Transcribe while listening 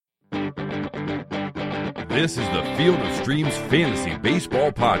This is the Field of Streams Fantasy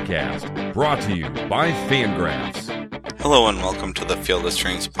Baseball Podcast, brought to you by Fangraphs. Hello and welcome to the Field of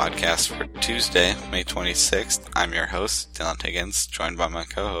Streams Podcast for Tuesday, May 26th. I'm your host, Dylan Higgins, joined by my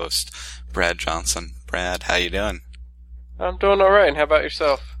co-host, Brad Johnson. Brad, how you doing? I'm doing alright. How about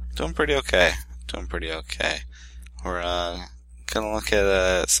yourself? Doing pretty okay. We're gonna look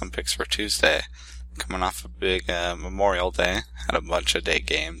at some picks for Tuesday. Coming off a big Memorial Day, had a bunch of day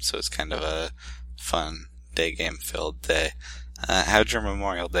games, so it's kind of a fun day game filled day. How'd your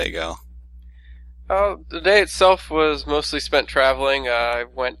Memorial Day go? The day itself was mostly spent traveling. I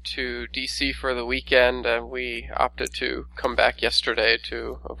went to DC for the weekend, and we opted to come back yesterday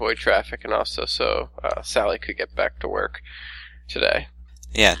to avoid traffic and also so Sally could get back to work today.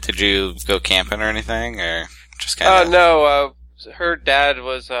 Yeah, did you go camping or anything, or just kind of... No, her dad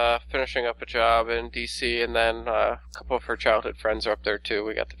was finishing up a job in DC, and then a couple of her childhood friends are up there too.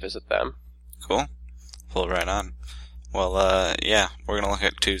 We got to visit them. Cool. Pull right on. Well, yeah, we're going to look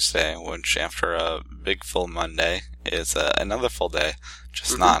at Tuesday, which after a big full Monday is another full day,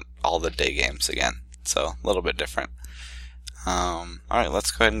 just not all the day games again. So, a little bit different. Alright,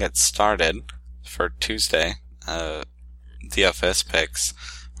 let's go ahead and get started for Tuesday. DFS picks.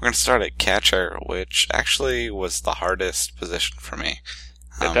 We're going to start at catcher, which actually was the hardest position for me.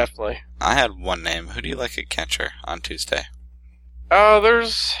 Yeah, definitely. I had one name. Who do you like at catcher on Tuesday?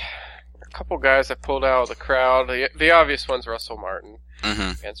 There's a couple guys I pulled out of the crowd. The obvious one's Russell Martin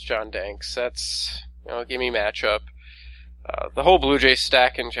against John Danks. That's, a gimme matchup. The whole Blue Jays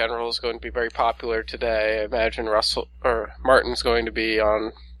stack in general is going to be very popular today. I imagine Martin's going to be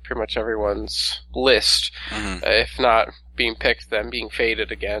on pretty much everyone's list, if not being picked, then being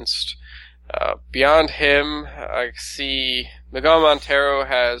faded against. Beyond him, I see Miguel Montero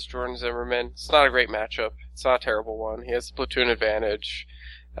has Jordan Zimmerman. It's not a great matchup. It's not a terrible one. He has the platoon advantage.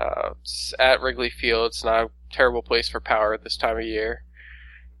 It's at Wrigley Field. It's not a terrible place for power at this time of year.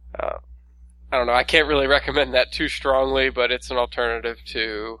 I don't know. I can't really recommend that too strongly, but it's an alternative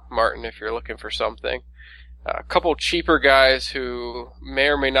to Martin if you're looking for something. A couple cheaper guys who may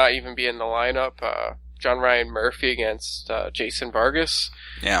or may not even be in the lineup. John Ryan Murphy against Jason Vargas.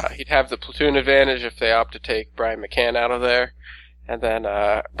 Yeah. He'd have the platoon advantage if they opt to take Brian McCann out of there. And then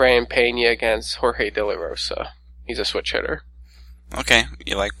Brian Pena against Jorge De La Rosa. He's a switch hitter. Okay.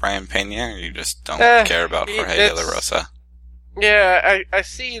 You like Brian Pena, or you just don't care about Jorge De La Rosa? Yeah, I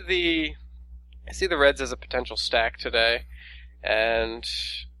see the Reds as a potential stack today. And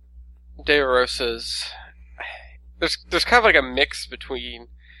De La Rosa's... There's kind of like a mix between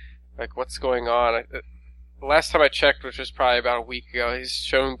like what's going on. The last time I checked, which was probably about a week ago, he's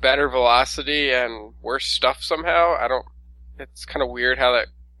showing better velocity and worse stuff somehow. It's kind of weird how that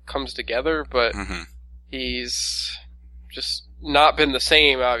comes together, but he's just not been the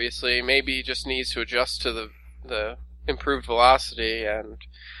same, obviously. Maybe he just needs to adjust to the improved velocity and,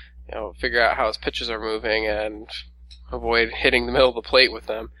 figure out how his pitches are moving and avoid hitting the middle of the plate with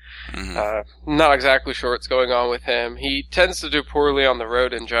them. Not exactly sure what's going on with him. He tends to do poorly on the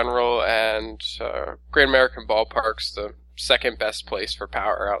road in general, and Great American Ballpark's the second best place for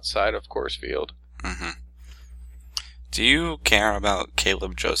power outside of Coors Field. Do you care about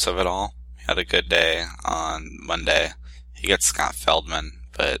Caleb Joseph at all? He had a good day on Monday. He gets Scott Feldman,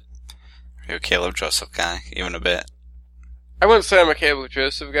 but are you a Caleb Joseph guy, even a bit? I wouldn't say I'm a Caleb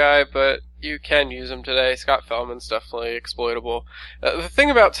Joseph guy, but you can use him today. Scott Feldman's definitely exploitable. The thing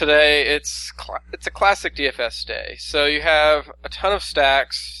about today, it's a classic DFS day. So you have a ton of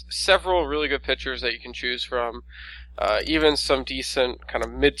stacks, several really good pitchers that you can choose from, even some decent kind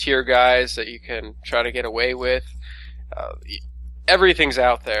of mid-tier guys that you can try to get away with. Everything's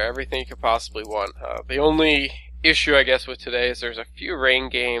out there, everything you could possibly want. The only issue, I guess, with today is there's a few rain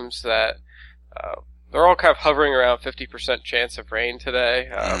games that they're all kind of hovering around 50% chance of rain today.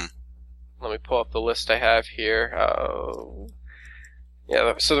 Let me pull up the list I have here.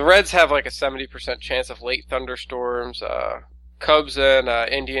 So the Reds have like a 70% chance of late thunderstorms. Cubs and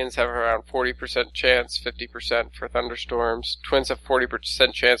Indians have around 40% chance, 50% for thunderstorms. Twins have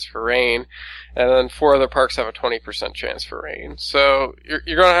 40% chance for rain. And then 4 other parks have a 20% chance for rain. So you're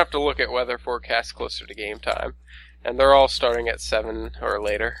going to have to look at weather forecasts closer to game time. And they're all starting at 7 or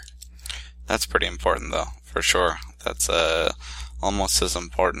later. That's pretty important, though, for sure. That's almost as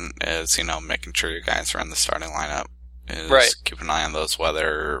important as, making sure your guys are in the starting lineup. Right. Keep an eye on those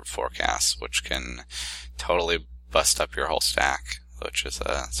weather forecasts, which can totally bust up your whole stack. Which is,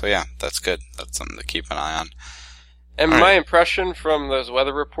 so yeah, that's good. That's something to keep an eye on. And my impression from those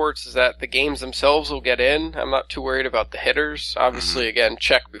weather reports is that the games themselves will get in. I'm not too worried about the hitters. Obviously, again,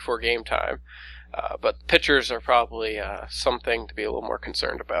 check before game time. But pitchers are probably something to be a little more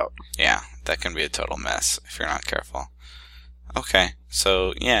concerned about. Yeah, that can be a total mess if you're not careful. Okay,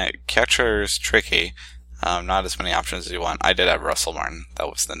 so yeah, catcher's tricky. Not as many options as you want. I did have Russell Martin. That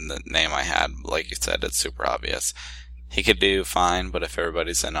was the name I had. Like you said, it's super obvious. He could do fine, but if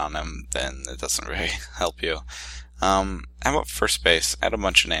everybody's in on him, then it doesn't really help you. How about first base? I had a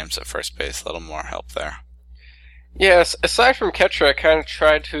bunch of names at first base. A little more help there. Yes, aside from catcher, I kind of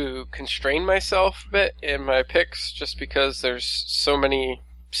tried to constrain myself a bit in my picks just because there's so many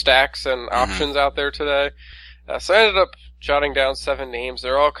stacks and options out there today. So I ended up jotting down 7 names.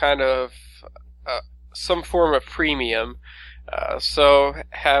 They're all kind of some form of premium. So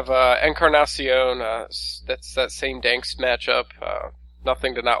have Encarnacion, that's that same Danks matchup.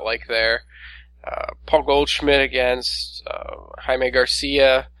 Nothing to not like there. Paul Goldschmidt against Jaime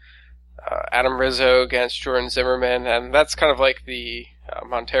Garcia. Adam Rizzo against Jordan Zimmerman, and that's kind of like the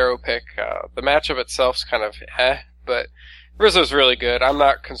Montero pick. The matchup itself's kind of but Rizzo's really good. I'm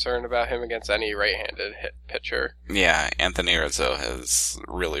not concerned about him against any right-handed pitcher. Yeah, Anthony Rizzo has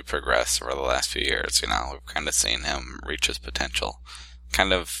really progressed over the last few years. We've kind of seen him reach his potential,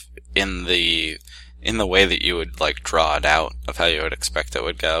 kind of in the way that you would draw it out of how you would expect it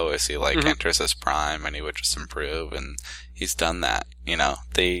would go. As he enters his prime and he would just improve, and he's done that.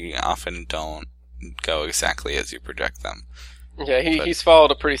 They often don't go exactly as you project them. Yeah, he's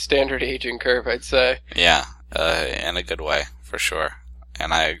followed a pretty standard aging curve, I'd say. Yeah, in a good way, for sure.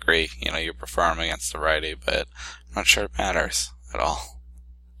 And I agree, you prefer him against the righty, but I'm not sure it matters at all.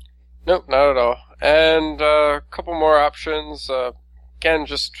 Nope, not at all. And a couple more options. Again,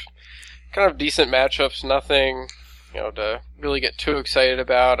 just kind of decent matchups, nothing to really get too excited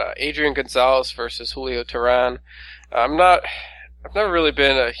about. Adrian Gonzalez versus Julio Teheran. I've never really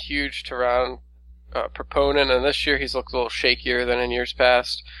been a huge Teheran proponent, and this year he's looked a little shakier than in years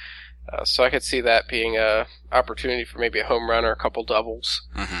past. So I could see that being a opportunity for maybe a home run or a couple doubles.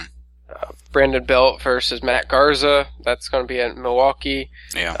 Brandon Belt versus Matt Garza. That's going to be at Milwaukee.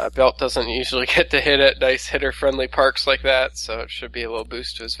 Yeah. Belt doesn't usually get to hit at nice hitter-friendly parks like that, so it should be a little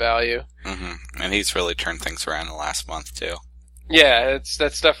boost to his value. And he's really turned things around in the last month, too. Yeah,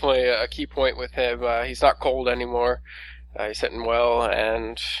 that's definitely a key point with him. He's not cold anymore. He's hitting well,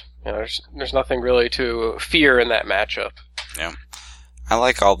 and there's nothing really to fear in that matchup. Yeah. I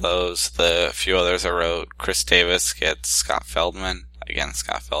like all those. The few others I wrote, Chris Davis gets Scott Feldman. Again,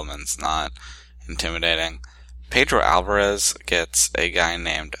 Scott Feldman's not intimidating. Pedro Alvarez gets a guy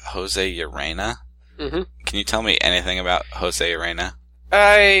named Jose Urena. Can you tell me anything about Jose Urena?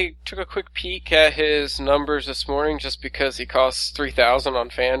 I took a quick peek at his numbers this morning just because he costs $3,000 on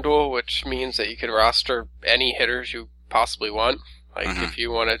FanDuel, which means that you can roster any hitters you possibly want. If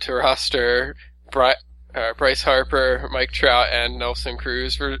you wanted to roster Bryce Harper, Mike Trout, and Nelson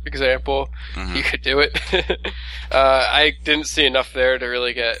Cruz, for example, you could do it. I didn't see enough there to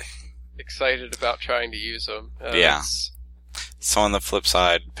really get excited about trying to use them. So on the flip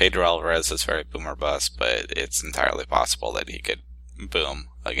side, Pedro Alvarez is very boom or bust, but it's entirely possible that he could boom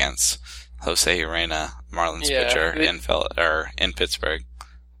against Jose Urena, Marlins pitcher, in Pittsburgh.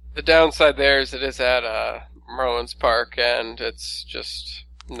 The downside there is it is at Marlins Park, and it's just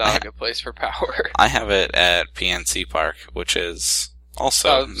not a good place for power. I have it at PNC Park, which is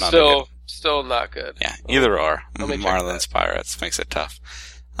also still not good. Yeah, either or. Marlins Pirates makes it tough.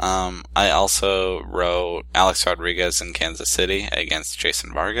 I also wrote Alex Rodriguez in Kansas City against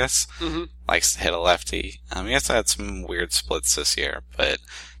Jason Vargas. Likes to hit a lefty. He has had some weird splits this year, but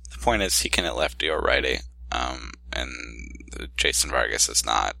the point is he can hit lefty or righty. And Jason Vargas is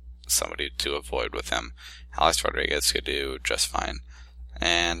not somebody to avoid with him. Alex Rodriguez could do just fine.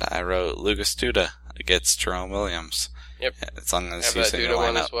 And I wrote Lucas Duda against Jerome Williams. Yep. As long as he's in the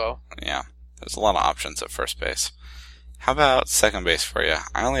lineup. As well. Yeah. There's a lot of options at first base. How about second base for you?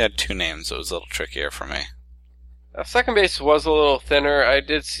 I only had 2 names. It was a little trickier for me. Second base was a little thinner. I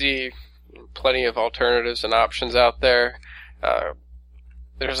did see plenty of alternatives and options out there.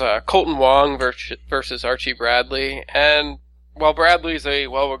 There's Colton Wong versus Archie Bradley, and while Bradley's a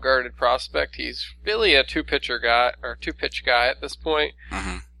well-regarded prospect, he's really a two-pitch guy at this point.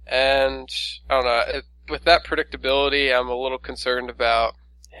 And I don't know, with that predictability, I'm a little concerned about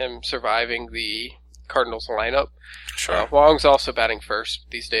him surviving the Cardinals lineup. Sure. Wong's also batting first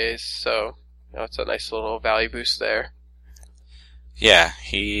these days, so it's a nice little value boost there. Yeah,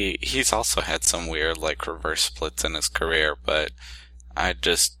 he's also had some weird reverse splits in his career, but I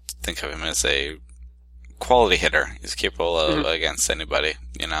just think of him as a quality hitter. He's capable of against anybody,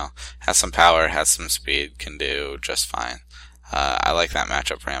 has some power, has some speed, can do just fine. I like that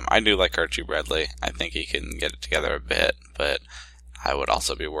matchup for him. I do like Archie Bradley. I think he can get it together a bit, but I would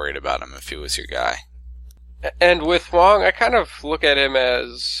also be worried about him if he was your guy. And with Wong, I kind of look at him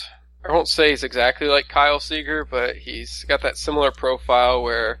as, I won't say he's exactly like Kyle Seager, but he's got that similar profile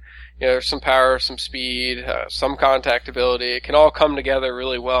where, there's some power, some speed, some contact ability. It can all come together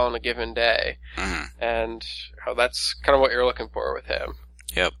really well on a given day. Mm-hmm. And that's kind of what you're looking for with him.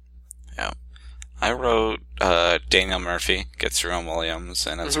 Yep. I wrote Daniel Murphy gets Jerome Williams,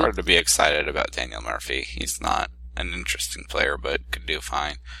 and it's hard to be excited about Daniel Murphy. He's not an interesting player, but could do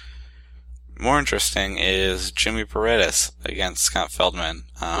fine. More interesting is Jimmy Paredes against Scott Feldman.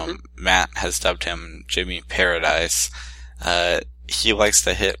 Matt has dubbed him Jimmy Paradise. He likes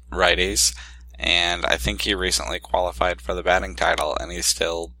to hit righties, and I think he recently qualified for the batting title, and he's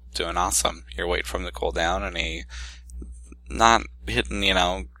still doing awesome. You're waiting for him to cool down, and he not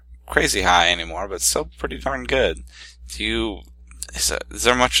hitting, crazy high anymore, but still pretty darn good. Is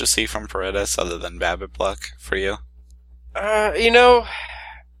there much to see from Paredes other than BABIP luck for you? It's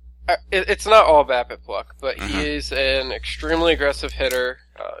not all BABIP luck, but he is an extremely aggressive hitter,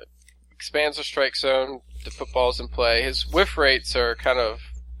 expands the strike zone to put balls in play. His whiff rates are kind of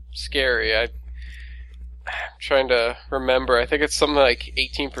scary. I'm trying to remember. I think it's something like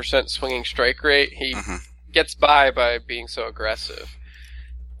 18% swinging strike rate. He gets by being so aggressive.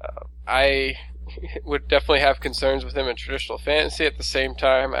 I would definitely have concerns with him in traditional fantasy. At the same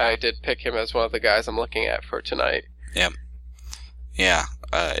time, I did pick him as one of the guys I'm looking at for tonight. Yep. Yeah.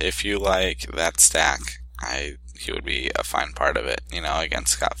 If you like that stack, he would be a fine part of it,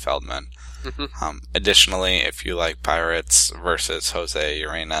 against Scott Feldman. Additionally, if you like Pirates versus Jose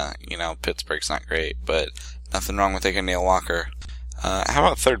Urena, Pittsburgh's not great, but nothing wrong with taking Neil Walker. How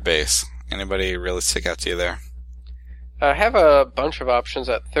about third base? Anybody really stick out to you there? I have a bunch of options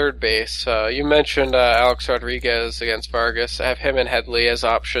at third base. You mentioned Alex Rodriguez against Vargas. I have him and Headley as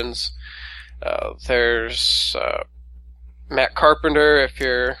options. There's Matt Carpenter, if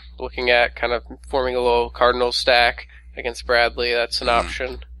you're looking at kind of forming a little Cardinals stack against Bradley, that's an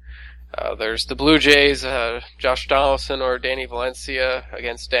option. There's the Blue Jays, Josh Donaldson or Danny Valencia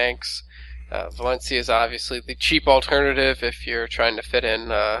against Danks. Valencia is obviously the cheap alternative if you're trying to fit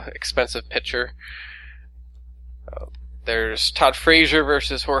in expensive pitcher. There's Todd Frazier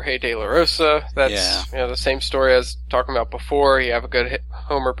versus Jorge De La Rosa. That's the same story as talking about before. You have a good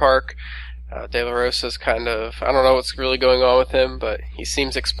homer park. De La Rosa's kind of, I don't know what's really going on with him, but he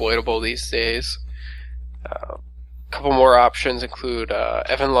seems exploitable these days. A couple more options include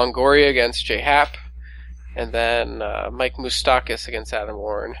Evan Longoria against J Happ, and then Mike Moustakas against Adam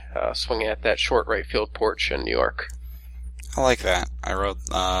Warren, swinging at that short right field porch in New York. I like that. I wrote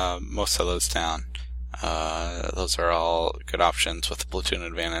most of those down. Those are all good options with the platoon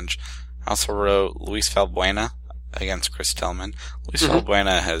advantage. I also wrote Luis Valbuena against Chris Tillman. Luis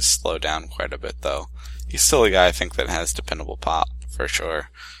Valbuena has slowed down quite a bit, though. He's still a guy I think that has dependable pop, for sure,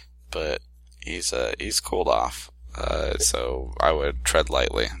 but he's cooled off, so I would tread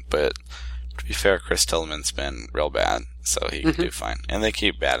lightly. But to be fair, Chris Tillman's been real bad, so he can do fine. And they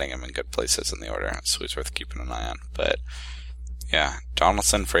keep batting him in good places in the order, so he's worth keeping an eye on. But yeah,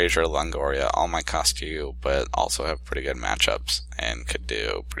 Donaldson, Frazier, Longoria all might cost you, but also have pretty good matchups and could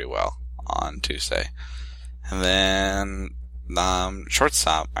do pretty well on Tuesday. And then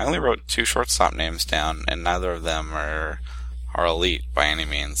shortstop. I only wrote 2 shortstop names down, and neither of them are elite by any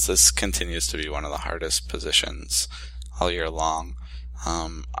means. This continues to be one of the hardest positions all year long.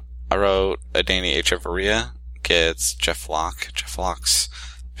 I wrote Adeiny Echeverria gets Jeff Locke. Jeff Locke's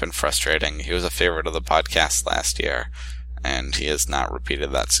been frustrating. He was a favorite of the podcast last year, and he has not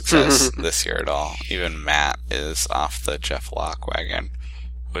repeated that success this year at all. Even Matt is off the Jeff Locke wagon,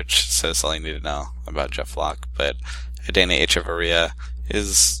 which says all you need to know about Jeff Locke. But Adeiny Echeverria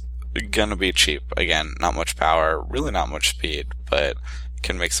is gonna be cheap. Again, not much power, really not much speed, but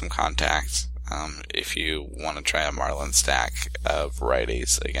can make some contact if you want to try a Marlin stack of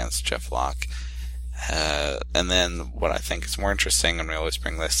righties against Jeff Locke. And then what I think is more interesting, and we always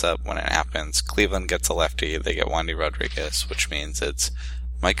bring this up when it happens, Cleveland gets a lefty, they get Wandy Rodriguez, which means it's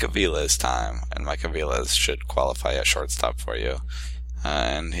Mike Avila's time, and Mike Avila's should qualify at shortstop for you.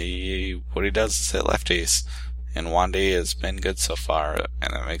 And what he does is hit lefties, and Wandy has been good so far,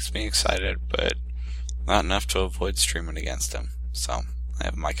 and it makes me excited, but not enough to avoid streaming against him. So I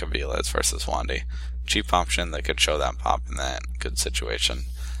have Mike Avila's versus Wandy. Cheap option that could show that pop in that good situation.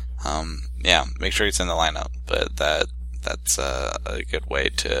 Make sure he's in the lineup, but that's a good way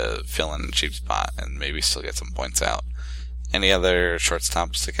to fill in a cheap spot and maybe still get some points out. Any other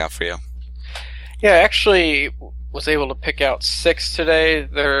shortstops stick out for you? Yeah, actually, was able to pick out 6 today.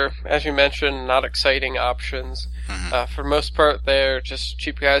 They're, as you mentioned, not exciting options. For most part, they're just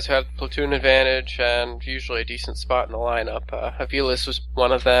cheap guys who have the platoon advantage and usually a decent spot in the lineup. Aviles was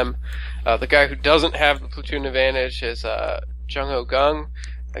one of them. The guy who doesn't have the platoon advantage is Jung-Ho Gung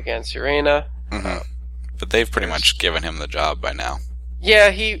against Urena. But they've pretty much given him the job by now.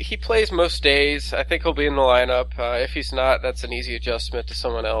 Yeah, he plays most days. I think he'll be in the lineup. If he's not, that's an easy adjustment to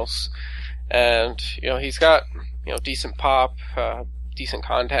someone else. And, he's got, decent pop, decent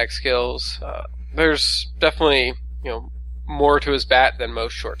contact skills. There's definitely, more to his bat than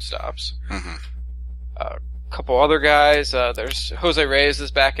most shortstops. A couple other guys. There's Jose Reyes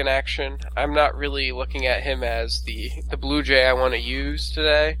is back in action. I'm not really looking at him as the Blue Jay I want to use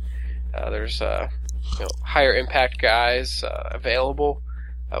today. There's higher impact guys available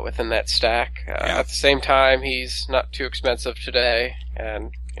within that stack. At the same time, he's not too expensive today,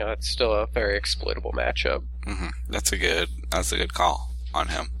 and it's still a very exploitable matchup. That's a good call on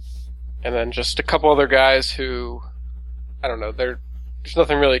him. And then just a couple other guys who, I don't know, there's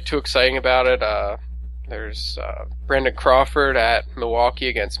nothing really too exciting about it. There's Brandon Crawford at Milwaukee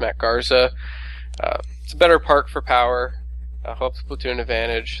against Matt Garza. It's a better park for power. Helps platoon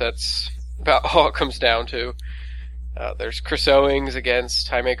advantage. That's about all it comes down to. There's Chris Owings against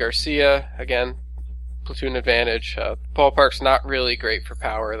Jaime Garcia. Again, platoon advantage. Ballpark's not really great for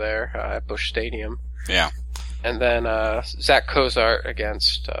power there at Busch Stadium. Yeah. And then Zach Cozart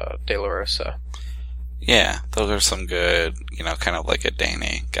against De La Rosa. Yeah, those are some good, kind of like a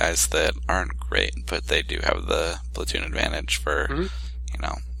Daney, guys that aren't great, but they do have the platoon advantage for,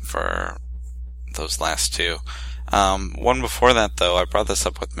 for those last two. One before that, though, I brought this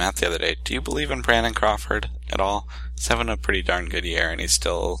up with Matt the other day. Do you believe in Brandon Crawford at all? He's having a pretty darn good year, and he's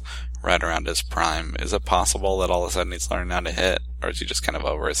still right around his prime. Is it possible that all of a sudden he's learning how to hit, or is he just kind of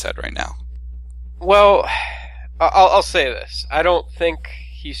over his head right now? Well, I'll say this. I don't think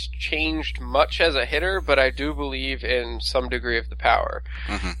he's changed much as a hitter, but I do believe in some degree of the power.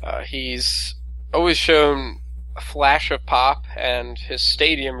 He's always shown a flash of pop, and his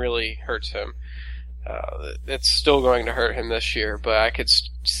stadium really hurts him. It's still going to hurt him this year, but I could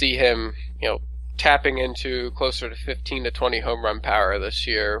see him, tapping into closer to 15 to 20 home run power this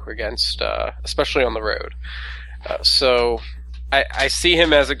year against, especially on the road. So I see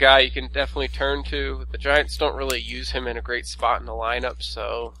him as a guy you can definitely turn to. The Giants don't really use him in a great spot in the lineup,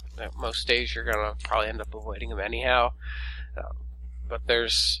 so most days you're going to probably end up avoiding him anyhow. But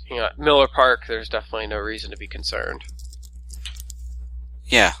there's, at Miller Park, there's definitely no reason to be concerned.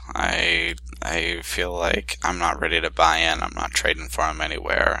 Yeah, I feel like I'm not ready to buy in. I'm not trading for him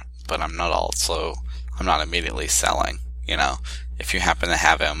anywhere, but I'm not immediately selling. If you happen to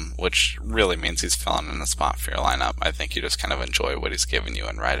have him, which really means he's filling in a spot for your lineup, I think you just kind of enjoy what he's giving you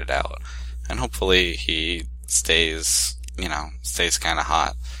and ride it out. And hopefully he stays kind of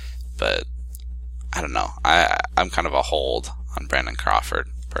hot. But I don't know. I'm kind of a hold on Brandon Crawford,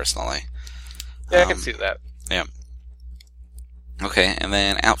 personally. Yeah, I can see that. Yeah. Okay, and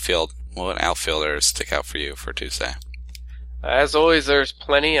then outfield. What outfielders stick out for you for Tuesday? As always, there's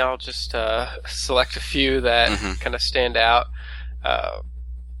plenty. I'll just select a few that kind of stand out.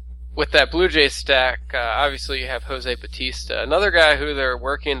 With that Blue Jays stack, obviously you have Jose Bautista. Another guy who they're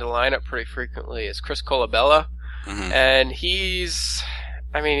working to line up pretty frequently is Chris Colabella. And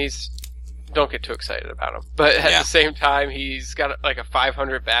don't get too excited about him. But at the same time, he's got like a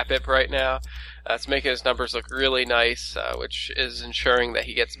 500 BABIP right now. It's making his numbers look really nice, which is ensuring that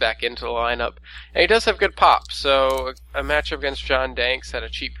he gets back into the lineup. And he does have good pop, so a matchup against John Danks at a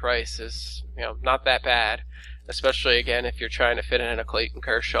cheap price is, not that bad. Especially, again, if you're trying to fit in a Clayton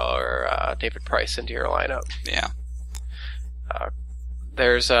Kershaw or David Price into your lineup. Yeah.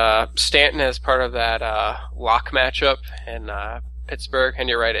 There's Stanton as part of that lock matchup in Pittsburgh, and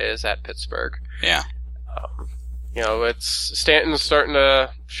you're right, it is at Pittsburgh. Yeah. It's Stanton's starting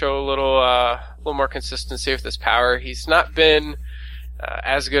to show a little more consistency with his power. He's not been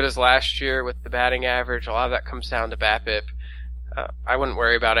as good as last year with the batting average. A lot of that comes down to BABIP. I wouldn't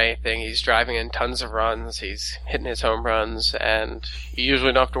worry about anything. He's driving in tons of runs. He's hitting his home runs, and you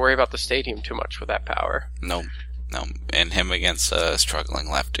usually don't have to worry about the stadium too much with that power. No. And him against a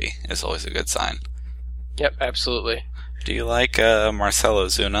struggling lefty is always a good sign. Yep, absolutely. Do you like Marcell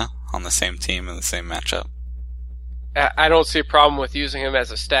Ozuna on the same team in the same matchup? I don't see a problem with using him as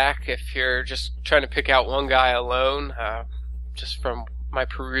a stack. If you're just trying to pick out one guy alone, just from my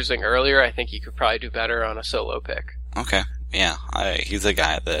perusing earlier, I think he could probably do better on a solo pick. Okay. Yeah, he's a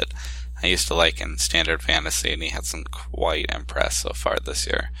guy that I used to like in standard fantasy, and he hasn't quite impressed so far this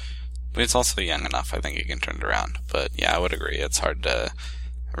year. But he's also young enough, I think he can turn it around. But yeah, I would agree. It's hard to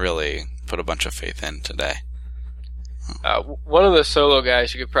really put a bunch of faith in today. One of the solo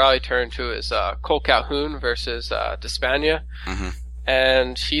guys you could probably turn to is Cole Calhoun versus Despaigne. Mm-hmm.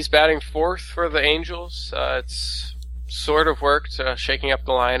 And he's batting fourth for the Angels. It's sort of worked, shaking up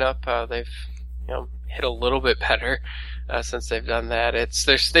the lineup. They've hit a little bit better since they've done that.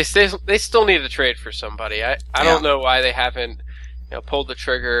 They still need to trade for somebody. I don't know why they haven't pulled the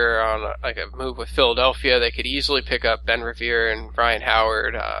trigger on a move with Philadelphia. They could easily pick up Ben Revere and Ryan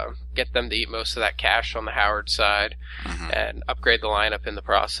Howard, get them to eat most of that cash on the Howard side, and upgrade the lineup in the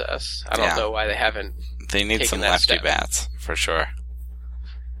process. I don't know why they haven't. They need some lefty bats for sure.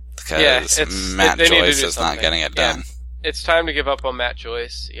 Yeah, because Matt Joyce is not getting it done. It's time to give up on Matt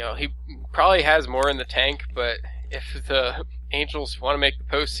Joyce. He probably has more in the tank, but if the Angels want to make the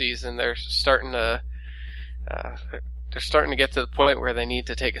postseason, they're starting to get to the point where they need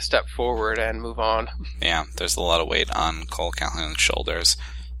to take a step forward and move on. Yeah, there's a lot of weight on Cole Calhoun's shoulders,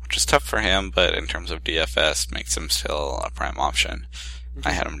 which is tough for him, but in terms of DFS, makes him still a prime option.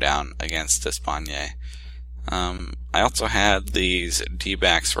 I had him down against Despaigne. I also had these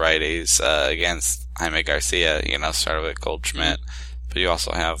D-backs righties against Jaime Garcia, started with Goldschmidt, but you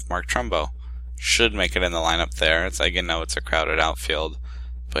also have Mark Trumbo. Should make it in the lineup there. It's a crowded outfield,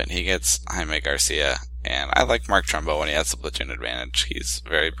 but he gets Jaime Garcia, and I like Mark Trumbo when he has the platoon advantage. He's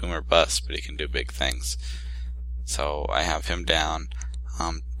very boomer bust, but he can do big things. So I have him down.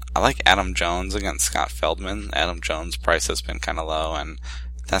 I like Adam Jones against Scott Feldman. Adam Jones' price has been kind of low, and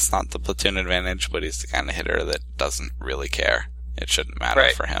that's not the platoon advantage, but he's the kind of hitter that doesn't really care. It shouldn't matter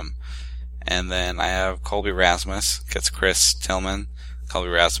for him. And then I have Colby Rasmus gets Chris Tillman. Colby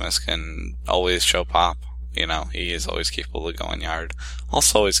Rasmus can always show pop. He is always capable of going yard.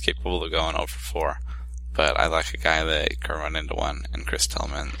 Also always capable of going 0 for 4. But I like a guy that can run into one, and Chris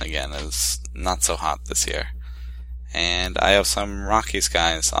Tillman, again, is not so hot this year. And I have some Rockies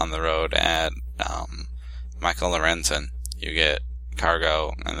guys on the road at Michael Lorenzen. You get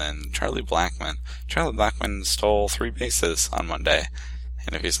Cargo, and then Charlie Blackmon. Charlie Blackmon stole 3 bases on Monday.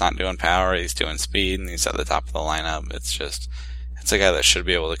 And if he's not doing power, he's doing speed, and he's at the top of the lineup. It's a guy that should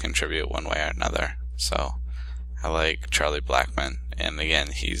be able to contribute one way or another. So I like Charlie Blackmon. And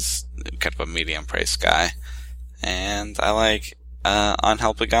again, he's kind of a medium-priced guy. And I like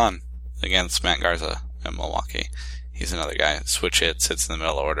Angel Pagan against Matt Garza in Milwaukee. He's another guy. Switch hits in the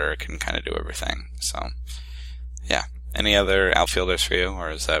middle order, can kind of do everything. So, yeah. Any other outfielders for you,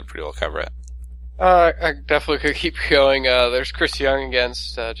 or is that pretty well cover it? I definitely could keep going. There's Chris Young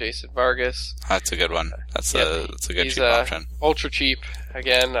against Jason Vargas. That's a good one. That's a good cheap option. Ultra cheap.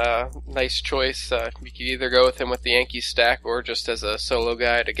 Again, nice choice. You could either go with him with the Yankees stack or just as a solo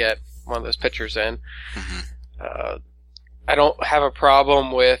guy to get one of those pitchers in. I don't have a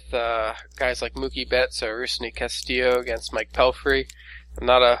problem with guys like Mookie Betts or Rusney Castillo against Mike Pelfrey. I'm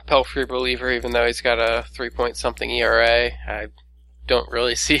not a Pelfrey believer, even though he's got a 3-point-something ERA. I don't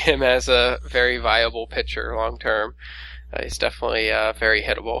really see him as a very viable pitcher long term. He's definitely very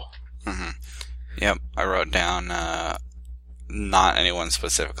hittable. Yep, I wrote down not anyone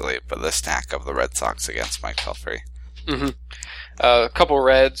specifically, but the stack of the Red Sox against Mike Pelfrey. A couple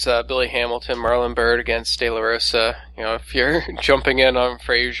Reds, Billy Hamilton, Marlon Byrd against De La Rosa. If you're jumping in on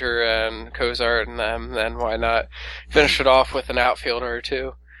Frazier and Cozart and them, then why not finish it off with an outfielder or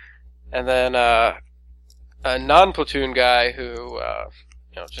two? And then a non-platoon guy who,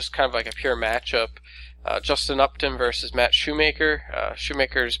 just kind of like a pure matchup. Justin Upton versus Matt Shoemaker.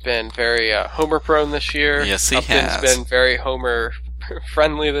 Shoemaker's been very homer-prone this year. Yes, he Upton's has. Been very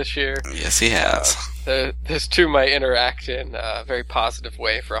homer-friendly this year. Yes, he has. Those two might interact in a very positive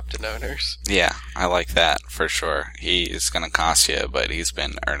way for Upton owners. Yeah, I like that for sure. He is going to cost you, but he's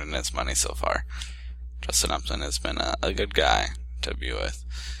been earning his money so far. Justin Upton has been a good guy to be with.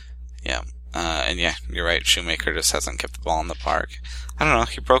 Yeah. And yeah, you're right. Shoemaker just hasn't kept the ball in the park. I don't know.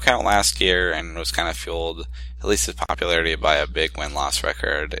 He broke out last year and was kind of fueled, at least his popularity, by a big win-loss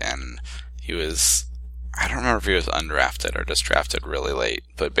record. And he was, I don't remember if he was undrafted or just drafted really late,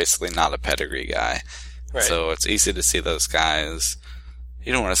 but basically not a pedigree guy. Right. So it's easy to see those guys.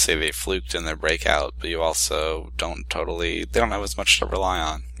 You don't want to say they fluked in their breakout, but you also they don't have as much to rely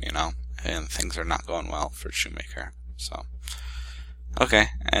on, and things are not going well for Shoemaker. So. Okay,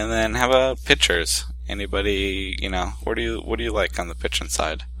 and then how about pitchers? Anybody, what do you like on the pitching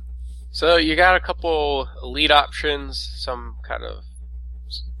side? So you got a couple elite options, some kind of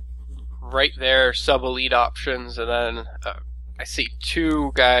right there sub-elite options, and then I see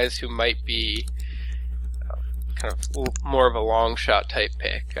 2 guys who might be kind of more of a long shot type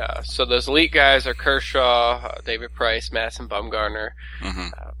pick. So those elite guys are Kershaw, David Price, Madison Bumgarner.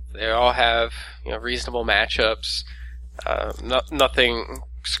 They all have reasonable matchups. Nothing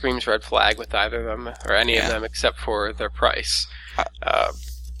screams red flag with either of them, or any of them, except for their price.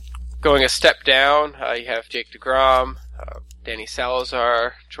 Going a step down, you have Jake DeGrom, Danny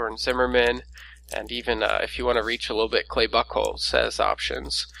Salazar, Jordan Zimmermann, and even, if you want to reach a little bit, Clay Buchholz as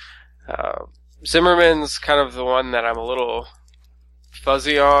options. Zimmerman's kind of the one that I'm a little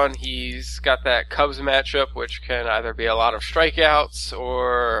fuzzy on. He's got that Cubs matchup, which can either be a lot of strikeouts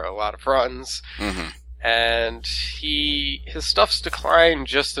or a lot of runs. Mm-hmm. And his stuff's declined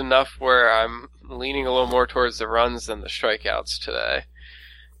just enough where I'm leaning a little more towards the runs than the strikeouts today.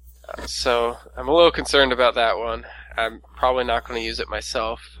 So I'm a little concerned about that one. I'm probably not going to use it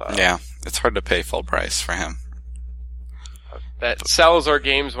myself. Yeah, it's hard to pay full price for him. That Salazar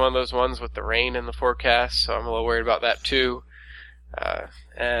game's one of those ones with the rain in the forecast, so I'm a little worried about that too.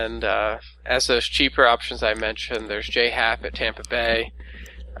 And as those cheaper options I mentioned, there's J Happ at Tampa Bay.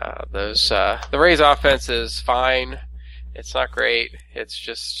 The Rays offense is fine. It's not great. It's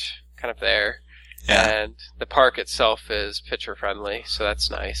just kind of there. Yeah. And the park itself is pitcher friendly, so that's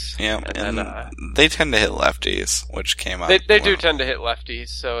nice. Yeah, and then, they tend to hit lefties, which came up. They do tend to hit lefties,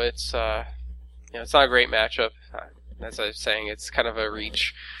 so it's it's not a great matchup. As I was saying, it's kind of a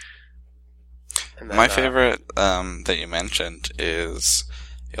reach. And then, my favorite that you mentioned is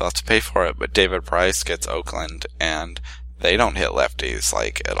you'll have to pay for it, but David Price gets Oakland, and they don't hit lefties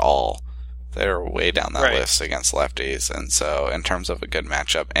at all. They're way down that list against lefties, and so in terms of a good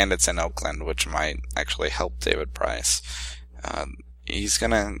matchup, and it's in Oakland, which might actually help David Price. He's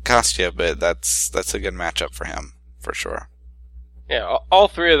gonna cost you, but that's a good matchup for him for sure. Yeah, all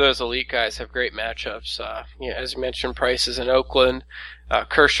three of those elite guys have great matchups. As you mentioned, Price is in Oakland.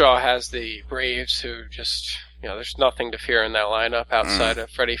 Kershaw has the Braves, who just, there's nothing to fear in that lineup outside of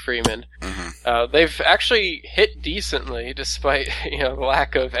Freddie Freeman. Mm-hmm. They've actually hit decently despite, the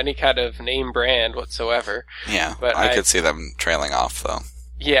lack of any kind of name brand whatsoever. Yeah, but I could see them trailing off, though.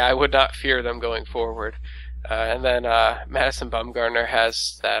 Yeah, I would not fear them going forward. And then Madison Bumgarner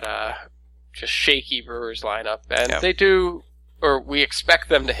has that just shaky Brewers lineup. And they do... or we expect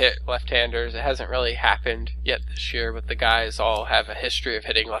them to hit left-handers. It hasn't really happened yet this year, but the guys all have a history of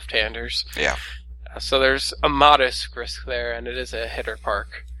hitting left-handers. Yeah. So there's a modest risk there, and it is a hitter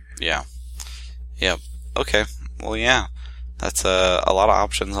park. Yeah. Yep. Okay. Well, yeah. That's a lot of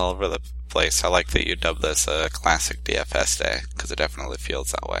options all over the place. I like that you dubbed this a classic DFS day, because it definitely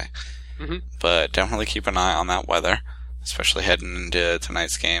feels that way. Mm-hmm. But definitely keep an eye on that weather, especially heading into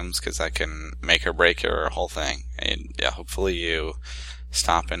tonight's games, because that can make or break your whole thing. And yeah, hopefully you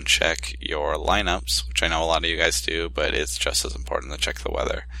stop and check your lineups, which I know a lot of you guys do, but it's just as important to check the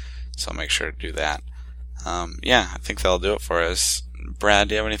weather. So make sure to do that. I think that'll do it for us. Brad,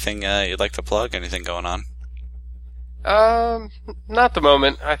 do you have anything you'd like to plug? Anything going on? Not at the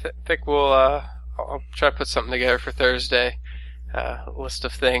moment. I think we'll, I'll try to put something together for Thursday. List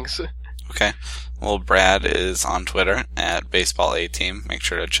of things. Okay. Well, Brad is on Twitter at BaseballAteam. Make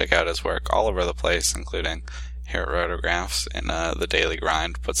sure to check out his work all over the place, including here at Rotographs. And the Daily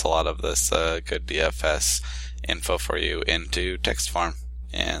Grind puts a lot of this good DFS info for you into text form.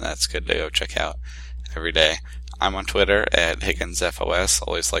 And that's good to go check out every day. I'm on Twitter at HigginsFOS.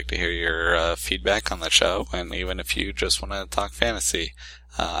 Always like to hear your feedback on the show. And even if you just want to talk fantasy,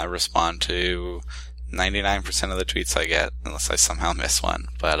 I respond to 99% of the tweets I get, unless I somehow miss one.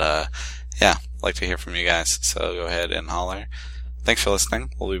 But, like to hear from you guys, so go ahead and holler. Thanks for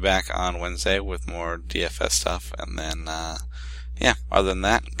listening. We'll be back on Wednesday with more DFS stuff, and then, other than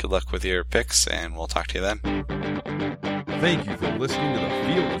that, good luck with your picks, and we'll talk to you then. Thank you for listening to the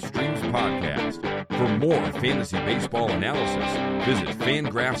Field of Streams podcast. For more fantasy baseball analysis, visit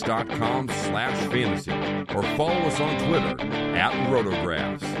fangraphs.com/fantasy or follow us on Twitter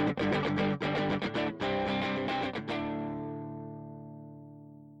 @Rotographs.